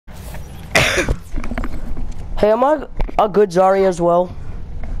Hey, am I a good Zarya as well?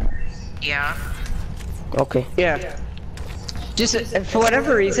 Yeah. Okay. Yeah. Just for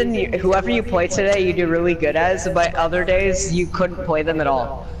whatever reason, whoever you play today, you do really good as, but other days you couldn't play them at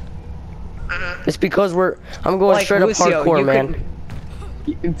all. It's because I'm going Like straight up Lucio, hardcore, man.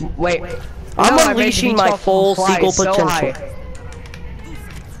 Wait. I'm No, unleashing my full seagull potential.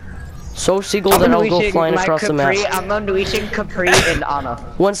 So seagull that I'll go flying across the map. I'm unleashing Capri and Ana.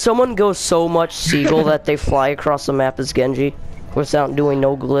 When someone goes so much seagull that they fly across the map as Genji, without doing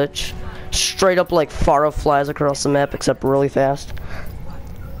no glitch, straight up like Pharah flies across the map, except really fast.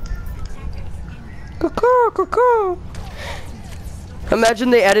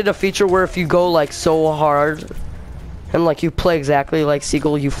 Imagine they added a feature where if you go like so hard and like you play exactly like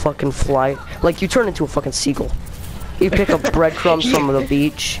seagull, you fucking fly, like you turn into a fucking seagull. You pick up breadcrumbs from the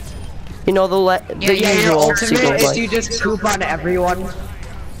beach. You know the usual seagull play. You just poop on everyone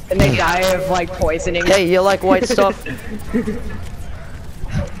and they die of like poisoning. Hey, you like white stuff?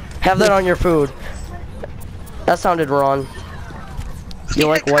 Have that on your food. That sounded wrong. You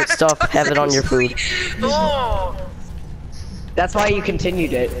like white stuff? Have it on your food. Oh. That's why you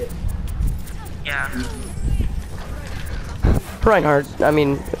continued it. Yeah. Reinhardt.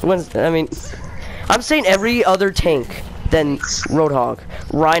 I'm saying every other tank than Roadhog.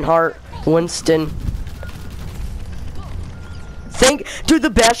 Reinhardt, Winston. Dude, the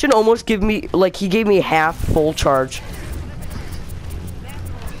Bastion almost gave me, like, he gave me half full charge.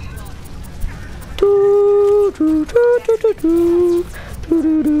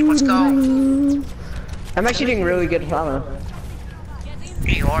 Let's go. I'm actually doing really good with Ana.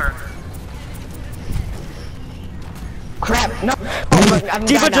 You are. Crap, no.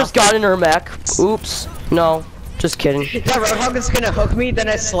 Diva just got in her mech. Oops. No. Just kidding. That Roadhog is gonna hook me, then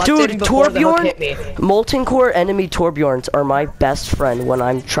I slept Dude, in before the hook hit Torbjorn, me. Molten Core enemy Torbjorns are my best friend when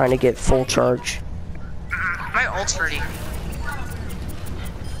I'm trying to get full charge. My ult's ready.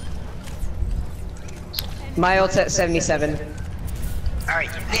 My ult's at 77.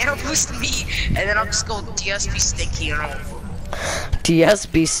 Alright, nano boost me, and then I'll just go DSP stinky and all.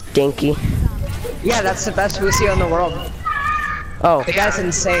 DSB stinky. Yeah, that's the best Lucio in the world. Oh. The guy's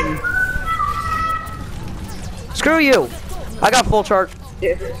insane. Screw you! I got full charge.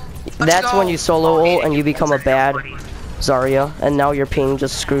 Yeah. That's when you solo ult and you become a bad Zarya, and now your ping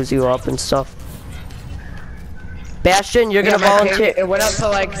just screws you up and stuff. Bastion, you're gonna volunteer. It went up to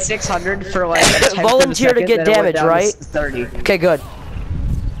like 600 for like volunteer to get damage, right? 30. Okay, good.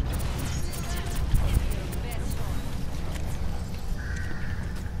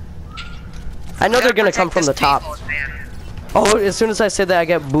 I know they're gonna come from the top. Oh, as soon as I say that, I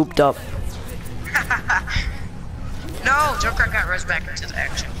get booped up. No, Joker got res back into the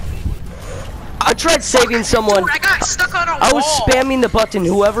action. I tried saving someone. Dude, I got stuck on a I was wall. spamming the button.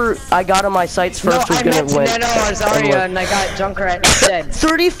 Whoever I got on my sights first was gonna win. No, Zarya, and I got Junkrat instead.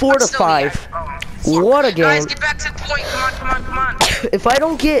 34 to 5. What a game. Guys, get back to the point. Come on. If I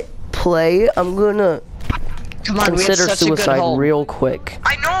don't get play, I'm gonna consider suicide real quick.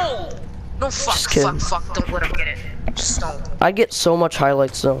 I know. No, fuck. Don't let him get it. Just don't. I get so much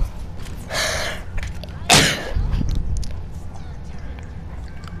highlights though.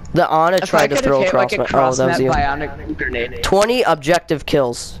 The Ana tried to throw across my. Oh, that was you. 20 objective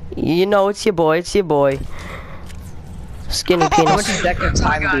kills. You know, it's your boy. Skinny penis. How much objective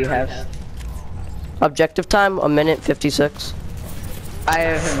time do you have? Objective time, 1:56. I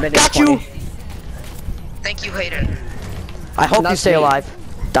have a minute. Got 20. you. Thank you, Hayden. I hope you stay alive.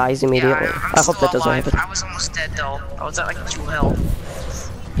 Dies immediately. Yeah, I hope that doesn't happen. I was almost dead though. I was at like 2 health.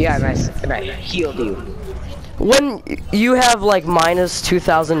 Yeah, I healed you. When you have like minus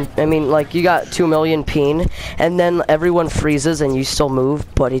 2,000, I mean like you got 2 million ping, and then everyone freezes and you still move,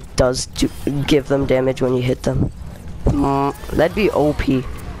 but it does give them damage when you hit them. That'd be OP.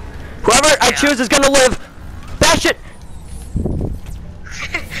 Whoever I choose is gonna live. Bash it!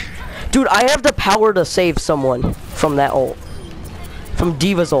 Dude, I have the power to save someone from that ult. From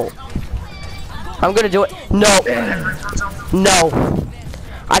Diva's ult. I'm gonna do it. No. No.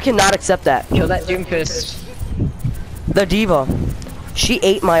 I cannot accept that. Kill that Doomfist. The Diva. She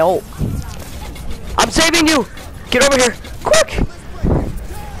ate my ult. I'm saving you! Get over here! Quick!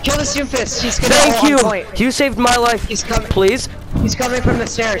 Kill the Doomfist. He's gonna Thank ult you! on point. You saved my life. He's coming. Please? He's coming from the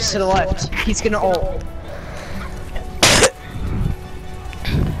stairs to the left. He's gonna ult.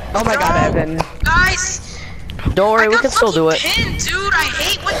 Oh my god, Evan. Guys! Don't worry, we can still do it. Pinned, dude, I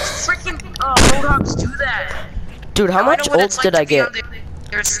hate when freaking Roadhogs do that. Dude, how much ults did I get?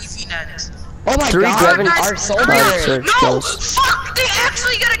 Their CP net. Oh my 3 god, Devin our soldier. search No! kills. Fuck! They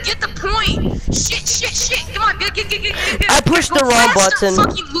actually gotta get the point! Shit! Come on, get. I pushed Go the wrong faster, button.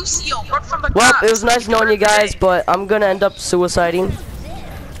 Fucking Lucio, run from the Well, cops. it was nice knowing you guys, but I'm gonna end up suiciding.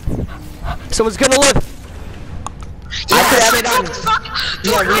 Someone's gonna live. Yeah, I could have. stayed on. Fuck!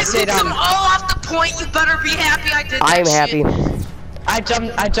 Dude, Yeah, we I stayed moved them on. all off the point. You better be happy I did that I am shit. happy. I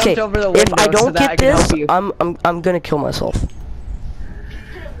jumped Okay, over the window if I don't so that I get could help this, you. I'm gonna kill myself.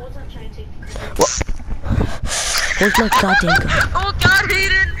 Where's my goddamn gun? Oh god,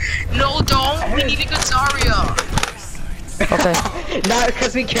 Hayden! No, don't. We need a good Zarya. Okay. Not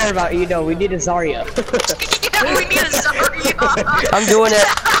because we care about you, no, we need a Zarya. Yeah, we need a Zarya. I'm doing it.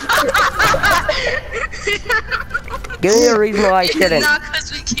 Give me a reason why I shouldn't. Not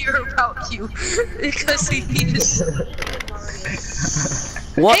because we care about you. Because we need a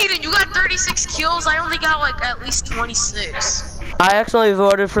What? Hayden, you got 36 kills. I only got like at least 26. I actually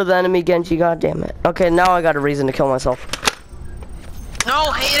voted for the enemy Genji, god damn it. Okay, now I got a reason to kill myself.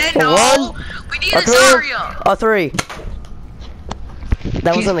 No, Hayden, no. 1, We need a a 2, Zarya. a 3.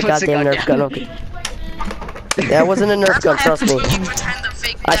 That wasn't a puts the goddamn gun Nerf down. gun, okay. That wasn't a Nerf That's gun, what trust happens me. when you pretend to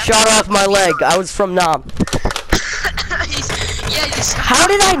fake I death. shot off my leg. I was from Nam. Yeah, you just How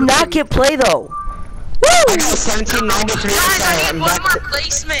did I not get play though? I Woo! got 1793 Guys, I I'm need one back more to-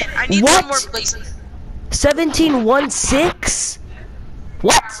 placement. I need What? one more placement. 17-1-6?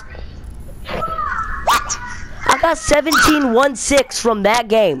 What? What? I got 17-1-6 from that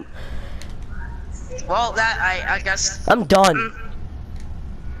game. Well, that I guess. I'm done.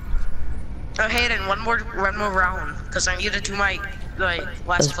 Oh, Hayden, one more round, cause I need to do my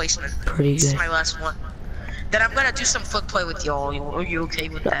last placement. Pretty This is good. my last one. Then I'm gonna do some foot play with y'all. Are you okay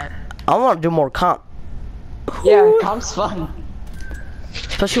with that? I want to do more comp. Yeah, comp's fun.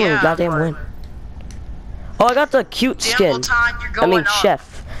 Especially when we Yeah, goddamn but- win. Oh, I got the cute Damn, skin. Time, you're I going mean, up.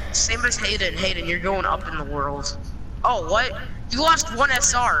 chef. Same as Hayden. Hayden, you're going up in the world. Oh, what? You lost 1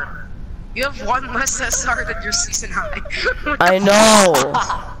 SR. You have 1 less SR than your season high. I know.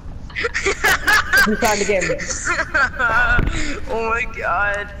 We found the game. Oh my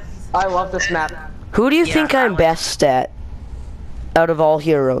god. I love this map. Who do you Yeah, think I I'm like- best at? Out of all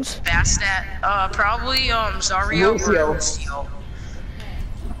heroes. Fast at probably Zarya or Lucio. Lucio.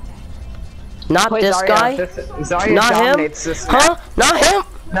 Not Play this Zarya. guy. Zarya Not him. dominates this map. Huh? Not him.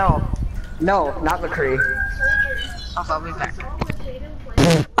 No, not McCree. I'll be back.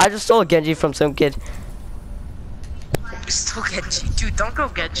 I just stole a Genji from some kid. Still Genji. Dude, don't go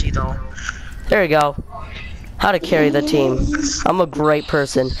Genji though. There you go. How to carry the team. I'm a great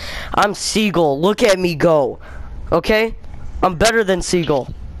person. I'm Seagull. Look at me go. Okay? I'm better than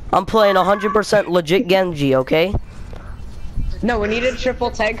Seagull. I'm playing 100% legit Genji, okay? No, we need a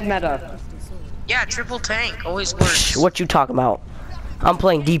triple tank meta. Yeah, triple tank always works. What you talking about? I'm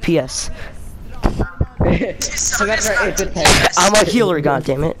playing DPS. Symmetra is a tank. I'm a healer,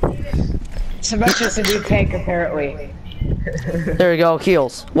 goddammit. Symmetra's a new tank, apparently. There you go,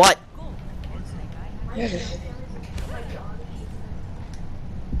 heals. What?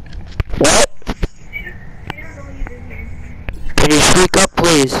 What? Can you speak up,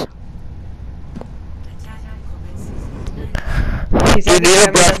 please? He said You need a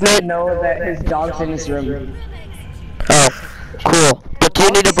the breath mint? doesn't know that his dog's in his room. Oh, cool. But do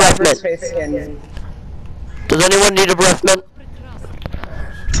you need a breath mint? Cyberspace skin. Does anyone need a breath mint?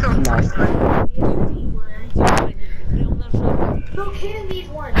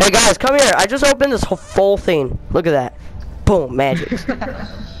 Hey guys, come here. I just opened this whole thing. Look at that. Boom, magic.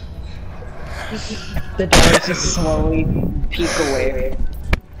 The dogs just slowly peek away.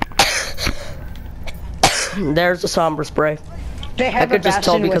 There's the somber spray. They I have could a just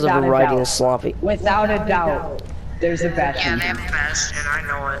tell bastion because of without the a writing doubt. is sloppy. Without a doubt, there's a Yeah, bastion. they have a bastion, I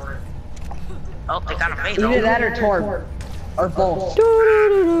know it. Oh, they got a mate Either though. that or Torb. Or both. Yeah,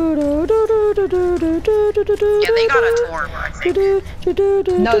 they got a Torb, I think.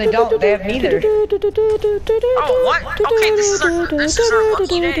 No, they don't. They have neither. Oh, what? Okay, this is our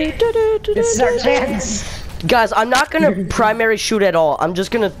lucky day. This is our chance. Guys, I'm not gonna primary shoot at all. I'm just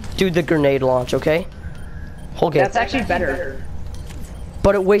gonna do the grenade launch, okay? Whole game. That's actually better.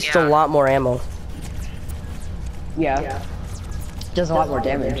 But it wastes Yeah. a lot more ammo. Yeah. Does a lot more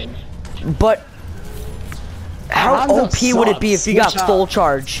damage. But how Alonzo OP would it be if you got sucks. full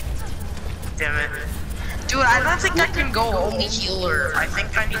charge? Damn it. Dude, I don't think I can go only healer. I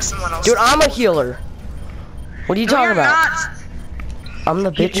think I need someone else. Dude, I'm a healer. What are you No, talking you're about? not. I'm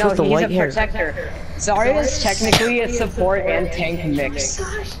the bitch No, with the he's white a hair. protector. Zarya is technically a support and tank mix.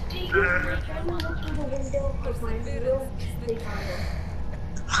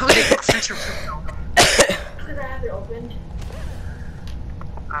 How did it future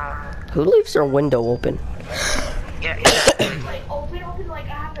Who leaves their window open? Yeah. Like open, like I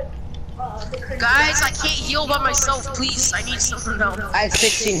have Guys, I can't heal by myself, please. I need someone help. I have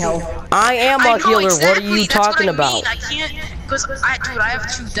 16 health. I am a healer. Exactly. What are you That's talking what I about? mean. I can't, cause dude, I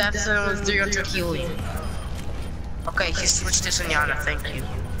have 2 deaths and only 300 healing. Okay, he switched to Sunyana. Thank you.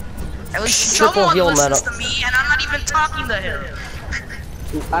 At least Triple someone heal listens meta. to me, and I'm not even talking to him.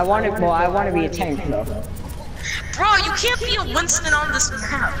 I want to be a tank though. Bro, you can't be a Winston on this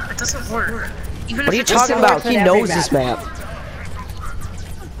map. It doesn't work. Even What are if you it's talking it about? works He on every knows map. this map.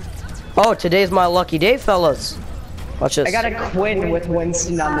 Oh, today's my lucky day, fellas. Watch this. I got a Quinn with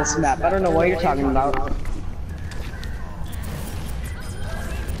Winston on this map. I don't know what you're talking about.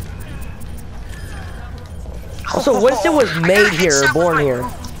 Also, Winston was I got a made here, headshot with born my here.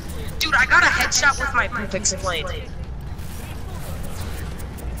 poop. Dude, I got a headshot with my poop. Explain.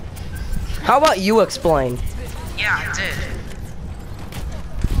 How about you explain? Yeah, I did.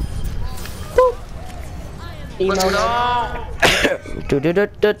 Emo. Let's go. Just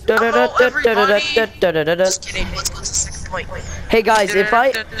kidding. Let's go to 6 point. Hey guys, if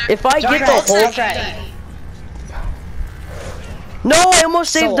I get the whole no, I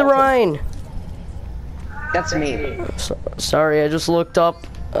almost saved the Rhine. That's me. Sorry, I just looked up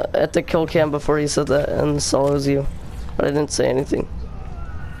at the kill cam before you said that and saw it was you, but I didn't say anything.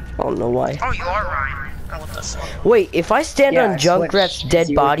 I don't know why. Oh, you are Ryan. Oh, what the fuck? Wait, if I stand Yeah, on I Junkrat's switched. dead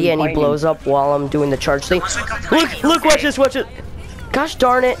You were body and he complaining. blows up while I'm doing the charge thing, wasn't complaining, look, watch okay? this, watch it. Gosh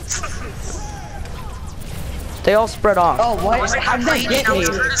darn it! They all spread off. Oh, I what? wasn't How did that complaining, get I me? was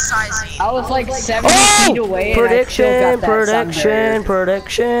criticizing. I was like 70 feet away and I still got that sunburn.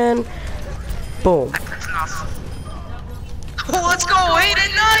 Prediction. Boom. Oh, let's go,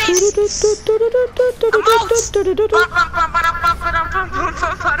 Aiden, nice!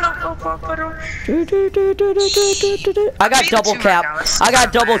 I got double cap. I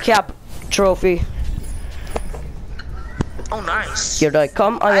got double cap trophy. Oh, nice. Here I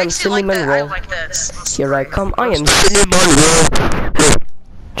come, I am actually like cinnamon that. I roll. like this. Here I come, I am cinnamon roll.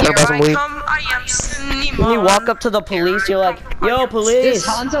 Here Some I weed. come, I am cinnamon. When you walk up to the police, you're like, yo, police. This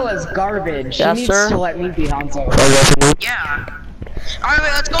Hanzo is garbage. Yes, he needs sir. to let me be Hanzo. Yeah. Alright,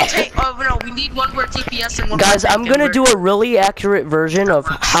 wait, let's go take. Oh, no, we need one more TPS and one Guys, more I'm gonna do a really accurate version of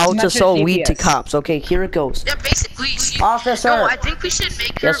how to Smash sell your weed to DPS. cops. Okay, here it goes. Yeah, basically. She, Officer. No, I think we should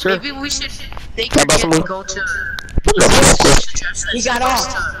make her. Yes, sir. Maybe we should make How her about get some to weed? go to. He got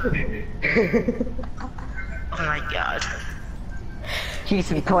off. Oh my god.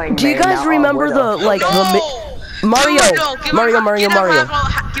 He's playing. Do you guys remember the like Mario? Dude, no, give him Mario. Give him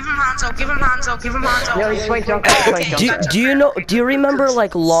Hanzo. Give him Hanzo. Give him Hanzo. No, he's playing Junk. Do you remember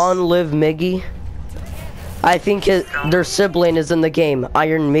like Lon Live Miggy? I think their sibling is in the game.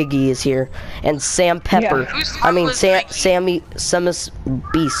 Iron Miggy is here, and Sam Pepper. Yeah. Who's I Lon mean Live Sammy Samus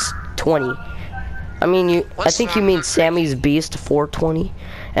Beast 20. I mean I What's think you Lon mean Live Sammy's Beast 420,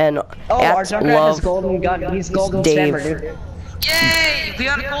 and Oh, our at Junkrat has Love golden gun. He's golden Dave. spammer, dude. Yay! We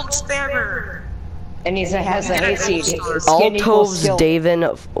got a gold spammer. And he has a hayseed. Altov's Davin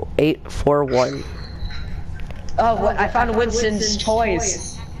 841. Oh, what? I found Winston's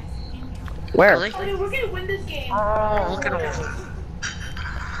toys. Where? Really? Oh, dude, we're gonna win this game. Oh, look at him.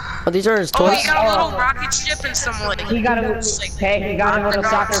 Oh, these are his Oh, toys. he got a little rocket ship and some like. He got a hey, he got a little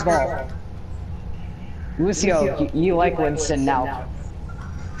soccer ball. Lucio, you like Winston now?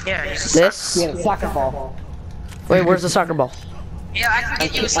 Yeah, he's This? Yeah, soccer ball. Wait, where's the soccer ball? Yeah, I can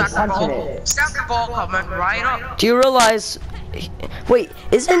get you a soccer punching ball. it. Soccer ball coming right up. Do you realize? Wait,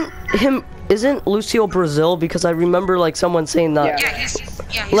 isn't Lucio Brazil? Because I remember like someone saying that. Yeah, he's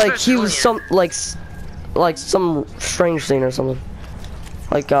Like he was Brazilian. like some strange thing or something.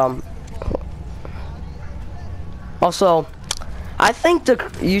 Like Also, I think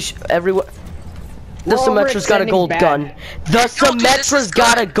everyone. The We're Symmetra's got a overextending gold bad. gun. The No, dude, this Symmetra's is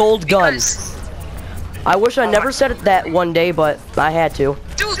got a good gold gun. because- I wish I never said that one day, but I had to.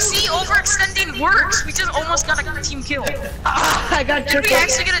 Dude, see, overextending works. We just almost got a team kill. I got Did we triple.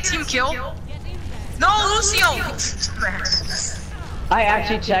 actually get a team kill? No, Lucio. I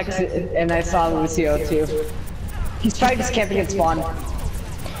actually checked and I saw Lucio too. He's probably just camping at spawn.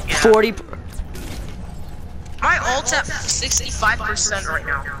 40. My ult's at 65% right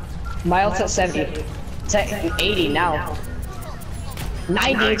now. My ult's at 70. It's at 80 now.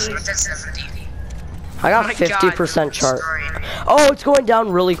 90. Nice, it's at 70. I got Oh my 50% God, chart. destroying me. Oh, it's going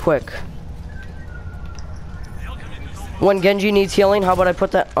down really quick. When Genji needs healing, how about I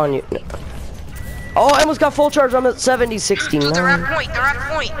put that on you? Oh, I almost got full charge. I'm at 70, 69. Dude, they're at point. They're at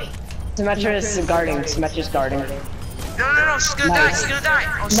point. Symmetra is guarding. Symmetra's guarding. No, she's gonna die. Nice. She's gonna die.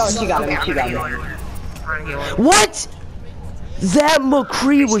 Oh, No, she got him, okay, she I'm got gonna him. heal her. I'm gonna heal her. What? That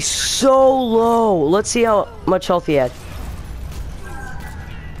McCree was so low. Let's see how much health he had.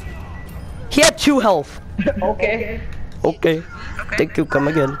 He had 2 health. Okay. Okay. Thank you. Come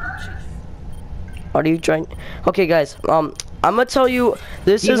again. What are you trying? Okay, guys. I'm gonna tell you.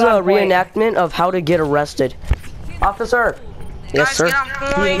 This is a reenactment of how to get arrested. Officer. Yes, sir. Get on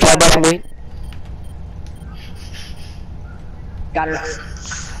point. Try back and wait. Got her.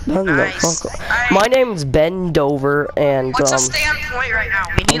 Nice. My name's Ben Dover, and Let's just stay on point right now.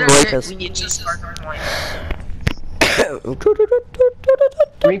 We need Rapist. we need to start on point.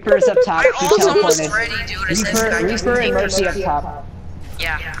 Reaper's up top. My He ult's almost teleported. ready, dude. Is this guy Reaper and Mercy up top.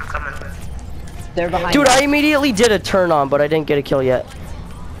 Yeah, I'm coming. They're behind. Dude, us. I immediately did a turn on, but I didn't get a kill yet.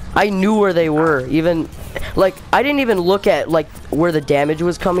 I knew where they were, even, like, I didn't even look at, like, where the damage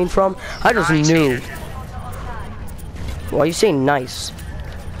was coming from. I just Nice, knew. Hayden. Why are you saying nice?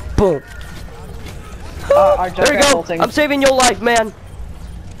 Boom. Our There you go. I'm saving your life, man.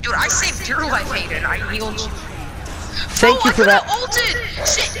 Dude, I saved your life, Hayden. I healed you. Thank you for that. I ulted.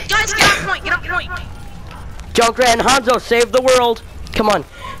 Shit, guys, get on point. Get on point. Junkrat and Hanzo, save the world. Come on.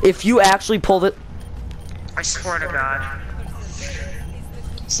 If you actually pull it. I swear to God.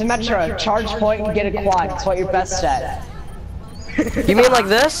 Symmetra, charge point and get a quad. That's what you're best at. You mean like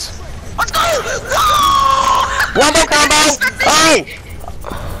this? Let's go! Whoa! Wombo combo! Oh!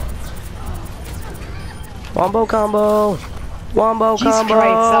 Wombo combo! Wombo Jesus combo!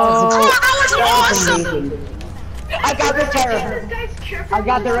 Christ, that was awesome! I got the tire. I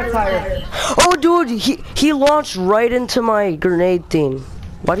got the red tire. Oh, dude, he launched right into my grenade thing.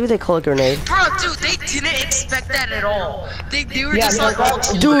 Why do they call it grenade? Bro, dude, they didn't expect that at all. They were Yeah, just like, no, oh,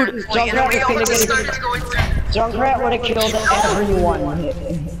 dude, and we all just started going through. Junkrat would have killed everyone.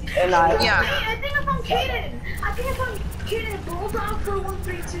 And Yeah. I think it's on Kaden. I think it's on Kaden. Bulldog for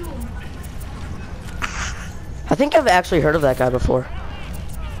 132. I think I've actually heard of that guy before.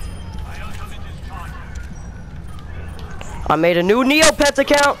 I made a new Neopets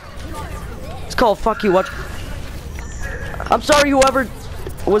account. It's called Fuck You Watch. I'm sorry whoever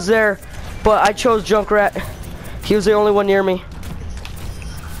was there, but I chose Junkrat. He was the only one near me.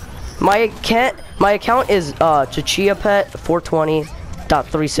 My account is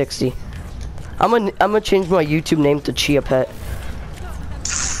ChiaPet420.360. I'm gonna change my YouTube name to ChiaPet.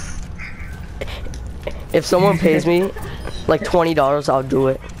 If someone pays me like $20, I'll do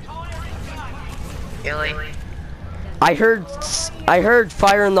it. Really? I heard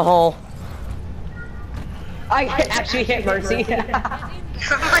fire in the hall. I actually hit Mercy.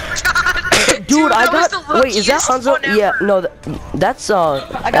 Oh my God! Dude, I that was got. the Wait, is that luckiest Hanzo? one Yeah, ever. no, that's I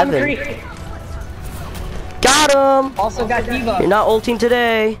got Evan. 3. Got him. Also got Diva. You're not ulting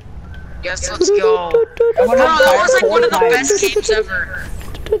today. Yes, let's go. I Bro, went on that fire was like 4 one of the times. best games ever.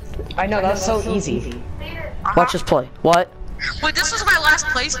 I know, that's so easy. Watch us play. What? Wait, this was my last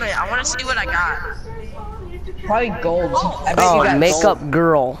placement. I want to see what I got. Probably gold. I bet you Oh, got makeup gold.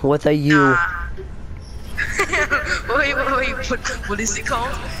 girl with a U. Nah. wait, what is it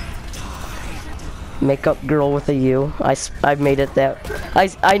called? Makeup girl with a U. I made it that.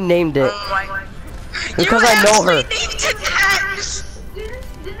 I named it Oh my. because I know her. You actually named it that!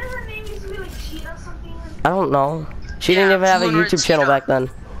 Didn't her name used to be like Cheetah something? I don't know. She Yeah, didn't even have a Blue YouTube channel Cheetah. back then.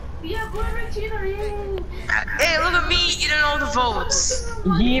 Yeah, Blue Cheetah, yay! Hey, look at me eating all the votes.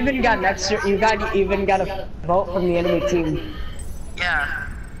 You even got an extra. You even got a vote from the enemy team. Yeah.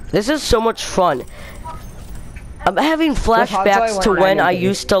 This is so much fun. I'm having Hanzo, I flashbacks won to when I 9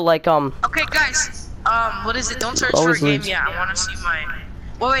 used to like Okay, guys. What is it? Don't search for a Always game lose. yet. I want to see my.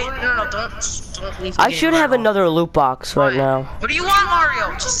 Wait, no, don't leave. The I game should right have now. another loot box right What? now. What do you want,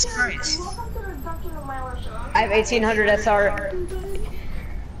 Mario? Jesus Christ. Welcome to the Dunkin' of my restaurant. I have 1800 SR.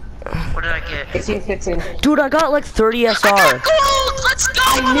 What did I get? 1815. Dude, I got like 30 I SR. got gold! Let's go!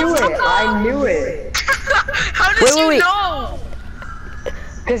 I knew it. I knew it. How did Wait, you wait. know?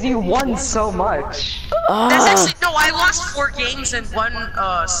 Cause you won so much. That's Ah, actually no. I lost 4 games and won.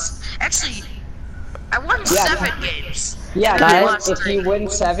 Actually, I won Yeah. 7 games. Yeah, And I Guys, lost if 3. you win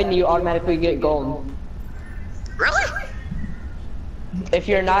 7, you automatically get gold. Really? If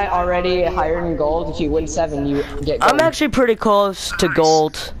you're not already higher than gold, if you win 7, you get gold. I'm actually pretty close to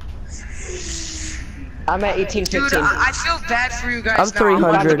gold. I'm at Dude, 1815. I feel bad for you guys. I'm now.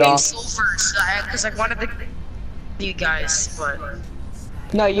 300 getting off. silver, because I wanted to you guys, but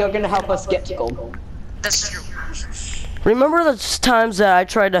No, you're gonna help us get to gold. that's true. Remember the times that I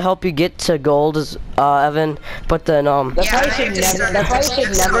tried to help you get to gold, Evan? But then, That's Yeah, why you I should just never. That's why you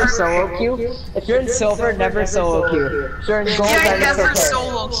should started- never solo queue. If you're in silver, never solo queue. If you're in gold, Yeah, I then never it's okay.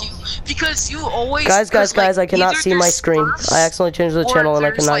 solo queue because you always. guys, like, I cannot either see my there's screen. Smurfs I accidentally changed the or channel and I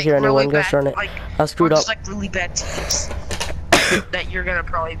there's, cannot like, hear anyone. really Gosh darn bad, it. like, I screwed or up. just, like really bad teams. that you're gonna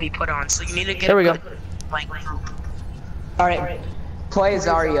probably be put on. So you need to get There we go. like group. Alright, play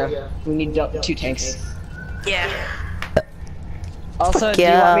Zarya. We need 2 tanks. Yeah. Also, do you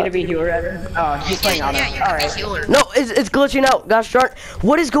yeah. want me to be healer? Oh, he's playing Ana. Yeah, you can be Alright. healer. No, it's glitching out. Gosh darn.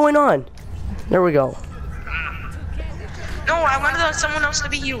 What is going on? There we go. No, I wanted someone else to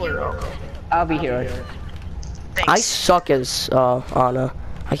be healer. I'll be healer. Thanks. I suck as Ana.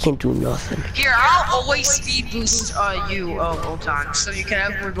 I can't do nothing. Here, I'll always speed boost you, Otan, so you can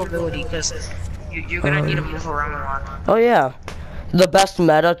have more mobility, because you're gonna need to move around a lot. Oh yeah. The best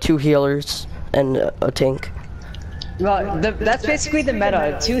meta, 2 healers and a tank. Well, that's basically the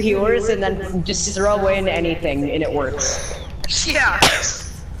meta. 2 healers and then just throw in anything and it works. Yeah.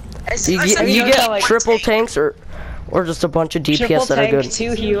 You get triple tanks or just a bunch of DPS Triple that tank, are good.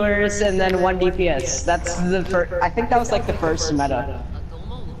 2 healers, and then 1 DPS. That's the first. I think that was like the first meta.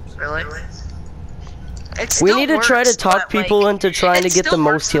 Really? We need to try to talk people into trying to get the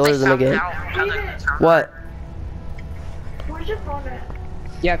most healers in the game. What? Where's your phone at?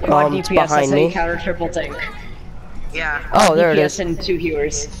 Yeah, quad it's DPS. That's behind how you me. counter triple tank. Yeah. Oh, there it DPS is. and 2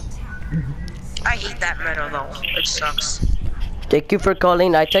 healers. I hate that meta though. It sucks. Thank you for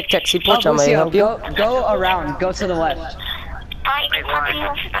calling. I take taxi porch. How may I Lucio, help you? go around. Go to the left.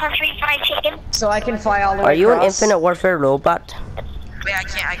 So I can fly all the way Are you an across. Infinite Warfare robot? Wait, I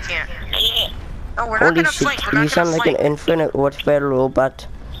can't. No, we're not Holy gonna shit, flank. We're you not sound gonna like an flank. Infinite Warfare robot.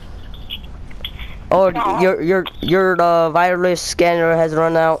 Oh, your wireless scanner has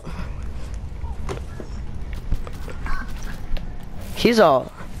run out. He's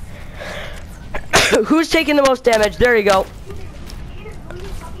all. Who's taking the most damage? There you go.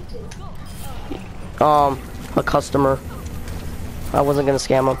 A customer. I wasn't gonna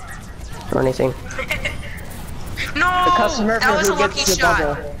scam him or anything. No, The customer that for was who a lucky gets the shot.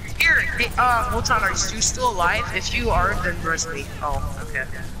 bubble. Here, Wotan, are you still alive? If you are, then res me. Oh, okay.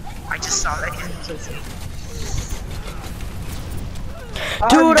 I just saw that.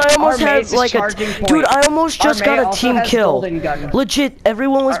 Dude, I almost Our had mace is like a. charging point. Dude, I almost Our just got May a also team has kill. golden gun. Legit,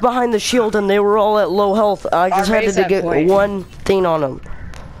 everyone was behind the shield and they were all at low health. I just had May's to at get point. one thing on them.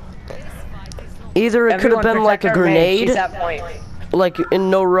 Either it could have Everyone been like a protect our May, grenade, she's at point. like in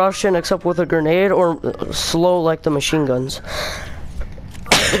no Russian except with a grenade, or slow like the machine guns.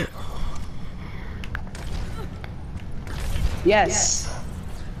 Yes.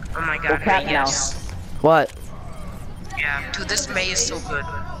 Oh my We're god, capped May, now. yes. What? Yeah, dude, this May is so good.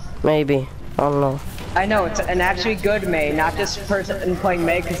 Maybe. I don't know. I know, it's an actually good May, not this person playing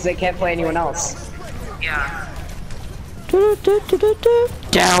May because they can't play anyone else. Yeah.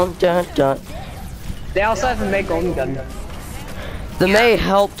 Down, dun, dun. They also have a May golden gun. The May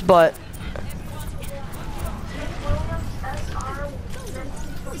helped, but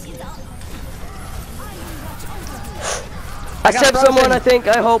I got saved someone. frozen. I think.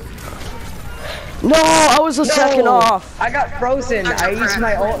 I hope. No, I was a second off. I got frozen. I used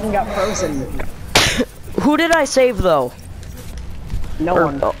my ult and got frozen. Who did I save though? No Or,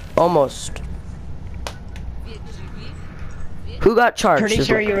 one. almost. Who got charged? Pretty is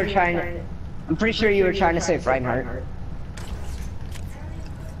sure what- you were trying. I'm pretty sure you were trying to save Reinhardt.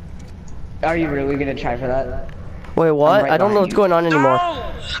 Are you really gonna try for that? Wait, what? right I don't know behind what's you. going on anymore.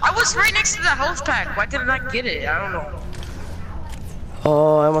 No! I was right next to the health pack. Why did I not get it? I don't know.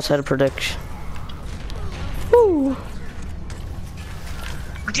 Oh, I almost had a prediction. Woo.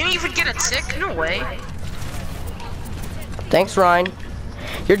 We didn't even get a tick? No way. Thanks, Ryan.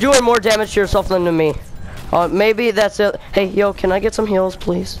 You're doing more damage to yourself than to me. Maybe that's it. Hey, yo, can I get some heals,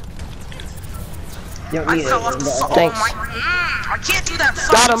 please? You don't I need fell off it. the Thanks. Oh my, I can't do that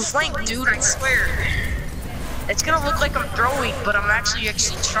Got him. fucking flank, dude, I swear. It's gonna look like I'm throwing, but I'm actually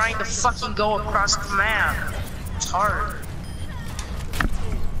trying to fucking go across the map. It's hard.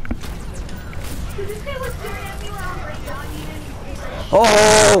 Dude, this guy was staring at me when I was right down. He didn't.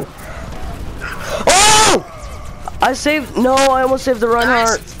 Oh! Oh! I saved. No, I almost saved the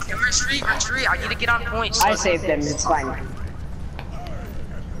Reinhardt. Guys, retreat. I need to get on point. I saved them. It's fine.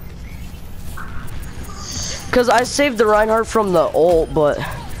 Cause I saved the Reinhardt from the ult, but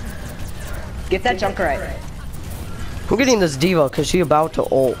Get that Junkrat. I'm getting this diva cause she about to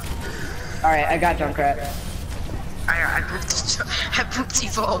ult. All right, I got Junkrat. I booped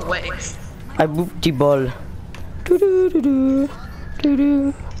Tifa away. I booped the ball. Doo doo doo doo doo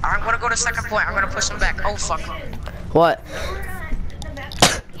doo. I'm gonna go to second point. I'm gonna push him back. Oh fuck. What? The map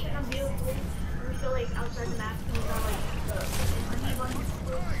section on Blue, we're still like outside the map, and we got like the honey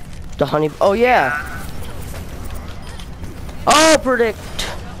bun. The honey. Oh yeah. Oh, predict.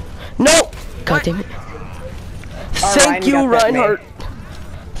 No. God What? damn it. All Thank right, you, got that, Reinhardt.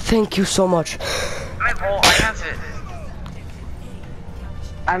 Thank you so much. I have it.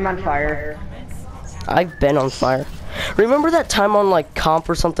 I'm on fire. I've been on fire. Remember that time on like comp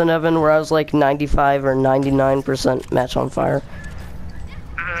or something, Evan, where I was like 95 or 99% match on fire?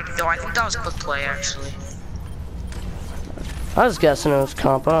 No, I think that was quick play actually. I was guessing it was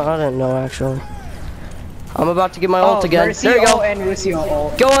comp. I didn't know actually. I'm about to get my ult again. Mercy there you go. ult and Lucio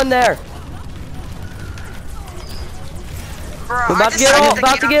ult. Go in there. Bro, We're about to get ult.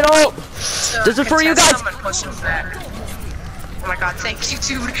 About to get ult. This is for you guys. Oh my god, thank you,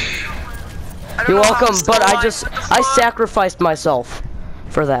 dude. You're welcome, but I sacrificed myself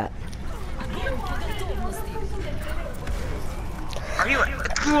for that. Are you,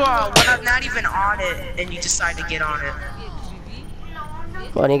 when I'm not even on it and you decide to get on it?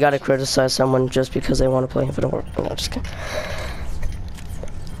 Well, you gotta criticize someone just because they want to play Infinite. No, just kidding.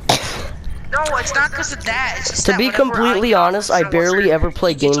 No, it's not because of that. It's just To that be whenever completely honest, I barely ever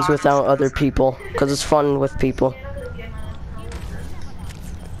play you games talk without about other people, because it's fun with people.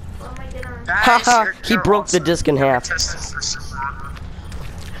 guys, Haha, he you're broke the also disc in half. tested for so long.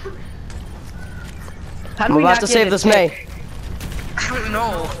 How do I'm we about not to get save a this tick? May. I don't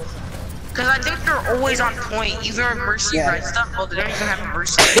know. Because I think they're always on point. Either a Mercy Yeah. red stuff, well, they don't even have a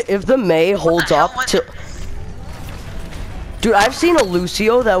Mercy. If the May holds up to... Dude, I've seen a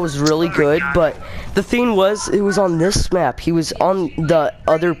Lucio that was really good, but the thing was, it was on this map. He was on the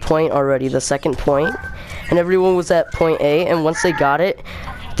other point already, the second point, and everyone was at point A, and once they got it,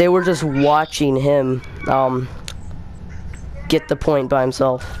 they were just watching him get the point by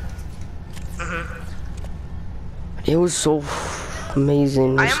himself. It was so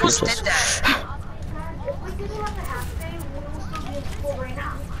amazing. I This almost was did just- that. If we did it on the half day, we will still be at school right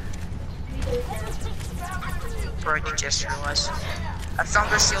now. Bro, I just realized. I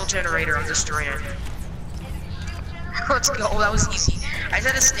found the seal generator on this terrain. Let's go, that was easy. I just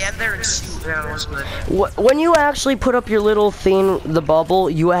had to stand there and shoot, and it was good. When you actually put up your little thing, the bubble,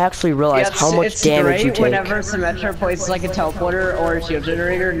 you actually realize Yeah, how much it's damage you great take. whenever Symmetra plays like a teleporter or a shield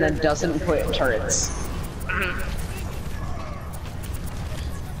generator and then doesn't put turrets.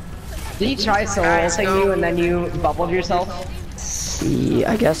 Did you try solo ulting you and then you bubbled yourself?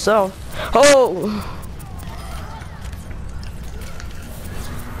 Yeah, I guess so. Oh!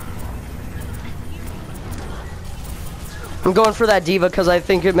 I'm going for that diva because I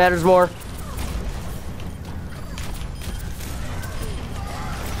think it matters more.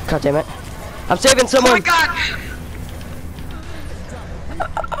 God damn it. I'm saving Oh someone! my god!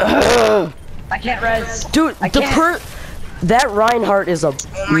 I can't res. Dude, I can't. that Reinhardt is a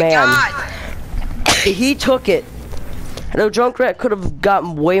Oh my man. god! He took it. I know Junkrat could have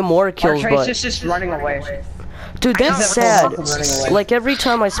gotten way more Our kills, Trace but... is just running away. Dude, that's know, sad. running away. Like, every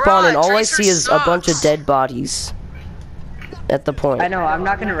time I spawn in, Bruh, all I Tracer see is a bunch of sucks. dead bodies. At the point. I know, I'm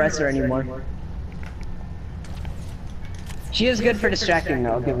not gonna res her anymore. She is good for distracting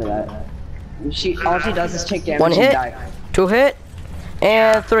though, I'll give her that. All she does is take damage One and hit, die. 2 hit,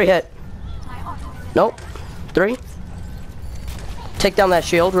 and 3 hit. Nope, 3. Take down that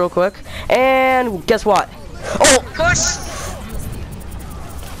shield real quick, and guess what? Oh, Push!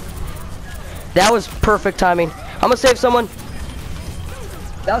 that was perfect timing. I'm gonna save someone.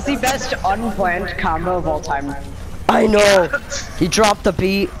 That was the best unplanned combo of all time. I know. He dropped the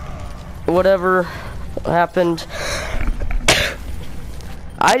beat. Whatever happened.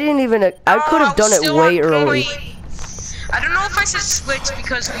 I didn't even. I could have done it still way on early. point. I don't know if I should switch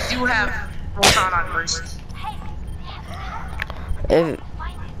because we do have Voltan on Mercy.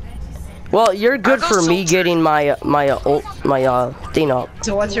 Well, you're good I'll go for me Soldier. getting my thing up.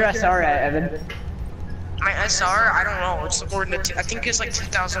 So what's your SR at, Evan? My SR, I don't know. It's more than I think it's like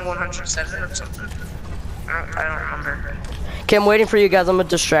 2,107 or something. I don't remember. Okay, I'm waiting for you guys. I'm gonna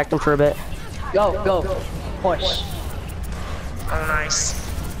distract them for a bit. Go, go, push. Oh, nice.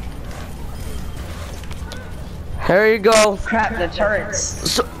 There you go. Crap, the turrets.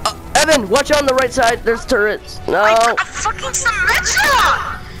 So, Evan, watch out on the right side. There's turrets. No. I fucking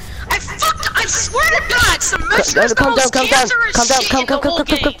Symmetra! I swear to God, Symmetra is the Calm down, most calm down, cancerous calm down, shit calm, in the calm, whole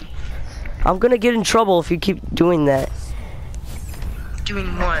calm, calm. game. I'm gonna get in trouble if you keep doing that.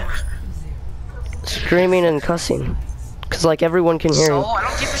 Doing what? Screaming and cussing. Cause like everyone can hear So, you. I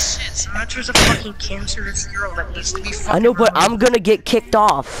don't give a shit. Symmetra's a fucking cancerous hero that needs to be fucking I know, but removed. I'm gonna get kicked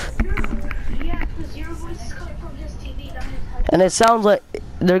off. Yeah, because your voice is coming from his TV, not his head. And it sounds like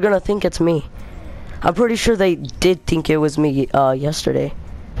they're gonna think it's me. I'm pretty sure they did think it was me yesterday.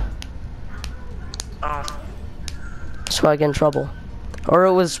 Oh. So I get in trouble. Or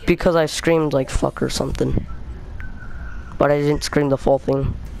it was because I screamed like fuck or something. But I didn't scream the full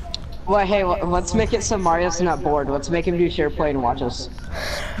thing. Well, hey, let's make it so Mario's not bored. Let's make him do share play and watch us.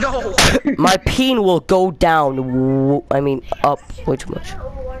 No. My peen will go down. I mean, up way too much.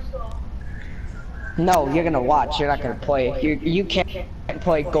 No, you're gonna watch. You're not gonna play. You can't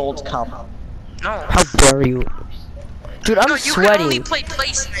play gold comp. No. How dare you? Dude, I'm No, you can only sweating. play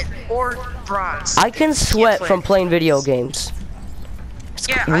placement or bronze. I can sweat from playing video games.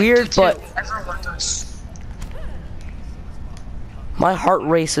 Yeah, weird, I do too. but Everyone does. my heart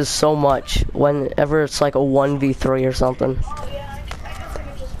races so much whenever it's like a 1v3 or something. Oh yeah, I guess I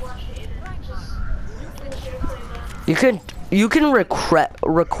could just watch it and just play that. You can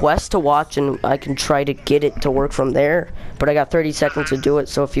request to watch, and I can try to get it to work from there. But I got 30 seconds to do it,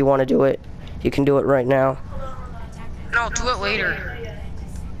 so if you want to do it, you can do it right now. No, do it later.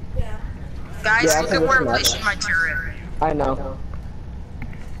 Yeah. Guys, Yeah, look after at where I this placed my turret. I know.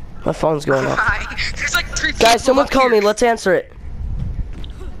 My phone's going off. Hi. There's like 3 people Guys, someone's up calling me. here. Let's answer it.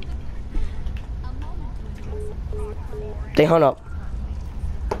 They hung up.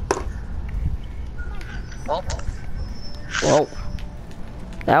 Oh, Well,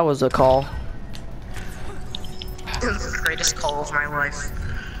 that was a call. the greatest call of my life.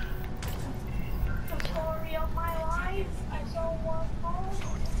 The story of my life. I saw one home.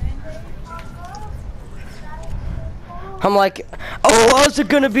 I'm like, oh, how's it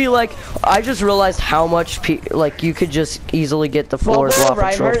gonna be like? I just realized how much, like, you could just easily get the floors off a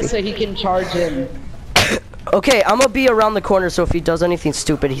Reinhardt trophy. so he can charge him. Okay, I'm gonna be around the corner, so if he does anything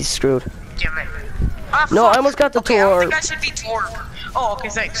stupid, he's screwed. Damn it. Ah, No, fuck. I almost got the okay, I don't tour. think I should be Torb. Oh, okay,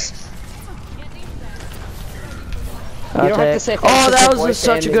 thanks. You don't have to say thanks Oh, to that your was voice just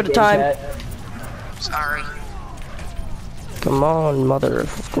such a and good in-game time. chat. Sorry. Come on, mother.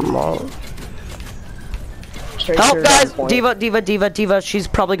 Come on. Straight Help, to guys! gunpoint. Diva. She's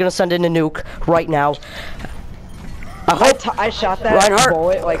probably gonna send in a nuke right now. I hope. I shot that Reinhardt.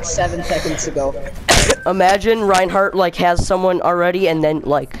 bullet like 7 seconds ago. Imagine Reinhardt like has someone already, and then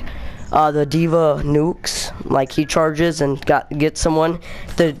like the Diva nukes. Like he charges and gets someone.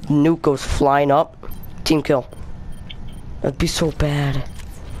 The nuke goes flying up. Team kill. That'd be so bad.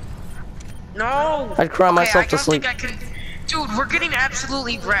 No. I'd cry myself to sleep. I don't think I can. Dude, we're getting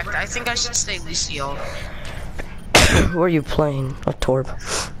absolutely wrecked. I think I should stay Lucio. Who are you playing? A Torb.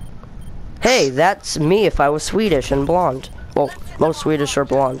 Hey, that's me if I was Swedish and blonde. Well, most Swedish are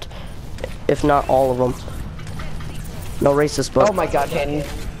blonde. If not all of them. No racist, but... Oh my god, Henny.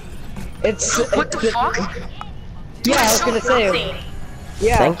 It's... What the fuck? Dude, Yeah, I was saw gonna say... nothing.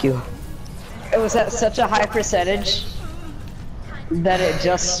 Yeah, Thank you. it was at such a high percentage that it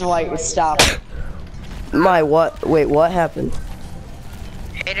just, like, stopped. My what? Wait, what happened?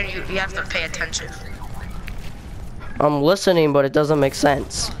 Aiden, you have to pay attention. I'm listening, but it doesn't make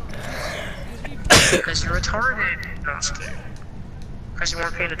sense. Because you're retarded. No, I'm just kidding. Because you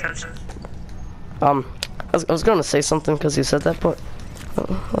weren't paying attention. I was gonna say something because you said that, but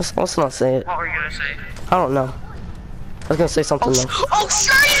let's not say it. What were you gonna say? I don't know. I was gonna say something though. Oh,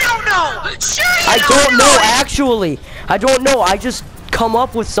 sure you don't know! Sure you I don't know, actually. I don't know. I just come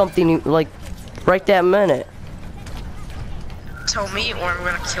up with something like right that minute. Tell me or I'm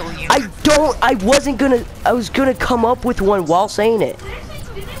gonna kill you. I was gonna come up with one while saying it. Didn't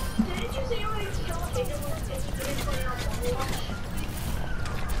you say you were going to kill Hayden if you didn't play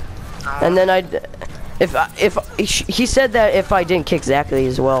on And then he said that if I didn't kick Zachary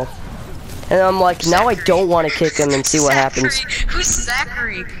as well. And I'm like, now I don't want to kick him and see what happens. Who's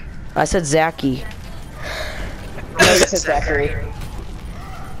Zachary? I said Zachy. No, you said Zachary.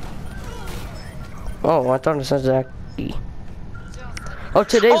 Oh, I thought it said Zachy. Oh,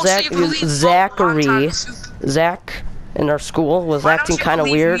 today Oh, so you believe Zachary, long-time soup. Zach in our school was Why don't acting you kind of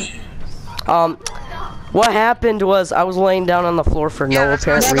believe weird. me? What happened was I was laying down on the floor for Yeah, no that's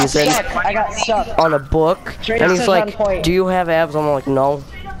what apparent I said. reason I got stuck. on a book, Straight and he's says on like, point. "Do you have abs?" I'm like, "No."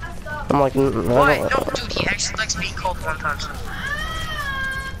 I'm like, What? "I No, don't." dude, he actually likes being called one time.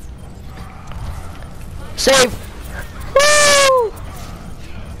 Save. Woo!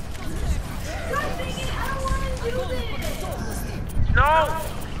 No!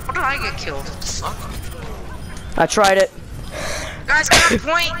 How did I get killed? Fuck. I tried it. Guys, got a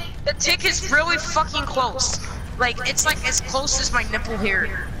point. The tick is really fucking close. Like, it's like as close as my nipple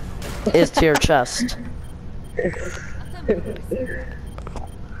hair. Is to your chest.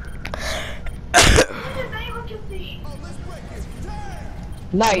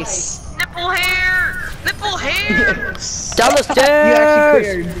 Nice. Nipple hair! Nipple hair! Down the You actually stairs.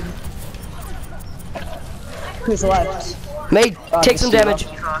 cleared. Who's left? May take some damage.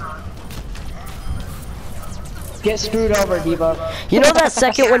 Get screwed over, Diva. You know that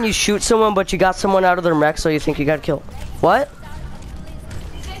second when you shoot someone, but you got someone out of their mech, so you think you got killed. What?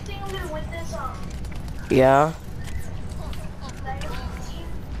 You guys think I'm gonna win this? Yeah.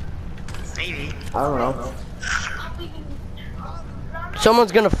 Maybe. I don't know.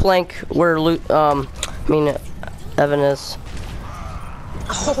 Someone's gonna flank where Evan is.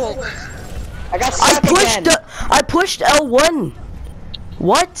 Oh, I got stuck again. I pushed L1.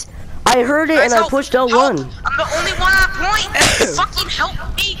 What? I heard it and I pushed L1. Help. I'm the only one on point. Fucking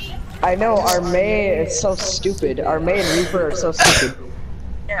help me. I know, our May is so stupid. Our May and Reaper are so stupid.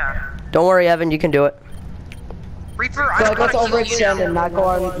 Yeah. Don't worry, Evan, you can do it. Reaper, So I like, let's want to overextend and not go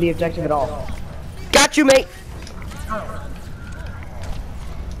on the objective at all. Got you, mate. Oh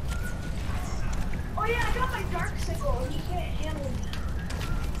yeah, I got my dark sickle. He can't handle me.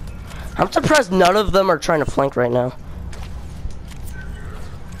 I'm surprised none of them are trying to flank right now.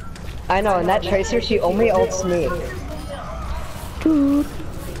 I know, and that Tracer, she only ults me.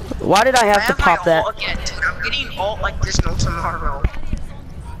 Why did I have to pop that? Ult again, dude. I'm getting ult like this no tomorrow.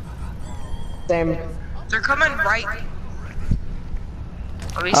 Same. They're coming right.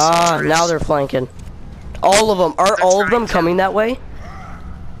 Now they're flanking. All of them. Are all of them coming that way?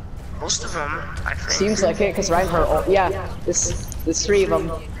 Most of them, I think. Seems like it, cause Reinhardt ult. Yeah, there's 3 of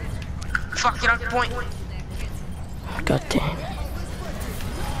them. Fuck, get off point. God damn.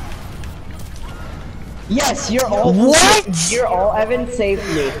 Yes, you're all. What? You're all. Evan saved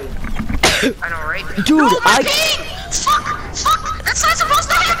me. I know, right? Dude, no, my ping! Fuck! That's not supposed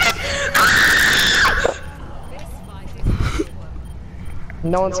to happen! Ah!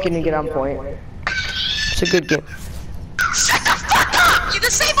 No one's gonna get on point. It's a good game. Shut the fuck up! You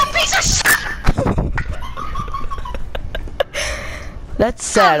disabled piece of shit! That's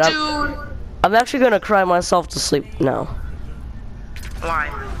sad. Dude. I'm actually gonna cry myself to sleep now.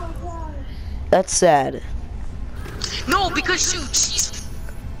 Why? That's sad. No, because she's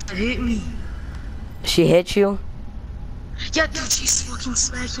hit me. She hit you? Yeah, dude, she's fucking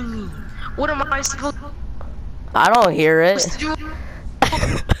smacking me. What am I supposed I don't hear it. to do?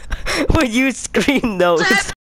 When you scream though.